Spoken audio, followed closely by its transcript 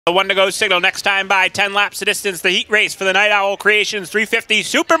The 1 to go signal next time by 10 laps to distance. The heat race for the Night Owl Creations 350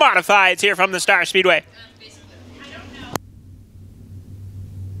 Super Modifieds here from the Star Speedway.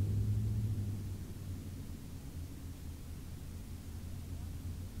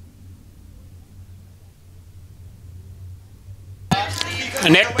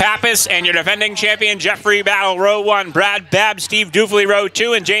 Nick Pappas and your defending champion Jeffrey Battle, row 1. Brad Babb, Steve Dufley, row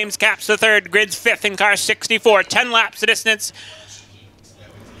 2, and James Capps the 3rd. Grid's 5th in car 64. 10 laps to distance.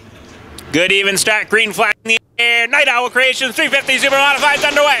 Good even start. Green flag in the air. Night Owl Creations 350 Super Modifieds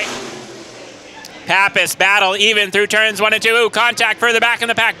underway. Pappas, Battle even through turns 1 and 2. Ooh, contact further back in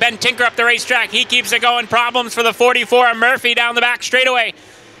the pack. Ben Tinker up the racetrack. He keeps it going. Problems for the 44. Murphy down the back straightaway.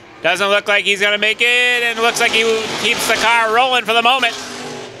 Doesn't look like he's going to make it, and looks like he keeps the car rolling for the moment.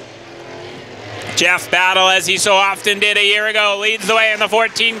 Jeff Battle, as he so often did a year ago, leads the way in the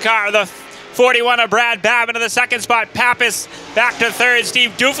 14 car. The 41 of Brad Babb into the 2nd spot. Pappas back to 3rd.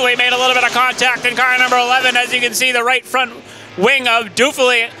 Steve Dufley made a little bit of contact in car number 11. As you can see, the right front wing of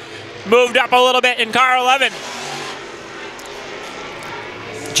Dufley moved up a little bit in car 11.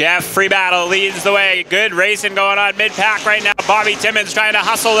 Jeffrey Battle leads the way. Good racing going on mid-pack right now. Bobby Timmons trying to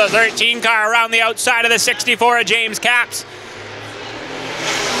hustle the 13 car around the outside of the 64 of James Capps.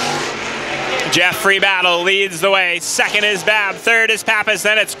 Jeffrey Battle leads the way. 2nd is Babb. 3rd is Pappas.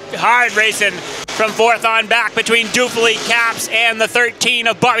 Then it's hard racing from 4th on back between Dufley, Capps, and the 13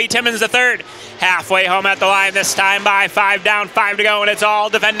 of Bobby Timmons the 3rd. Halfway home at the line this time by 5 down, 5 to go, and it's all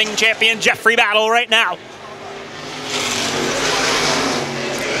defending champion Jeffrey Battle right now.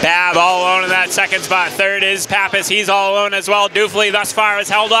 Babb all alone in that 2nd spot. 3rd is Pappas. He's all alone as well. Dufley thus far has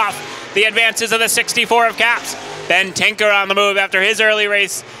held off the advances of the 64 of Capps. Ben Tinker on the move after his early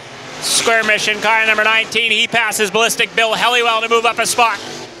race skirmish in car number 19. He passes ballistic Bill Helliwell to move up a spot.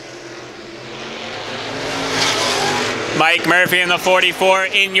 Mike Murphy in the 44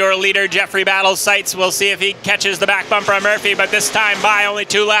 in your leader. Jeffrey Battle's sights. We'll see if he catches the back bumper on Murphy, but this time by only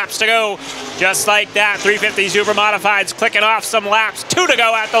 2 laps to go. Just like that, 350 Super Modifieds clicking off some laps. 2 to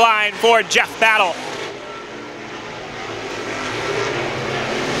go at the line for Jeff Battle.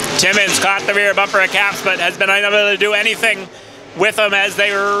 Timmons caught the rear bumper of Capps, but has been unable to do anything with them as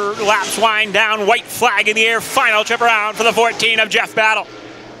their laps wind down. White flag in the air. Final trip around for the 14 of Jeff Battle.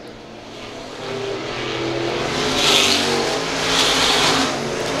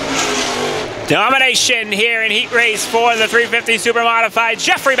 Domination here in heat race for the 350 Super Modified.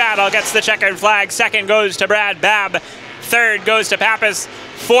 Jeffrey Battle gets the checkered flag. 2nd goes to Brad Babb. 3rd goes to Pappas.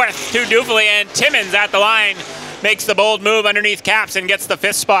 4th to Dufley, and Timmons at the line makes the bold move underneath Capps and gets the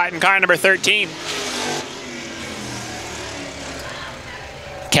 5th spot in car number 13.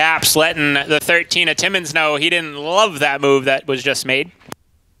 Capps letting the 13 of Timmons know he didn't love that move that was just made.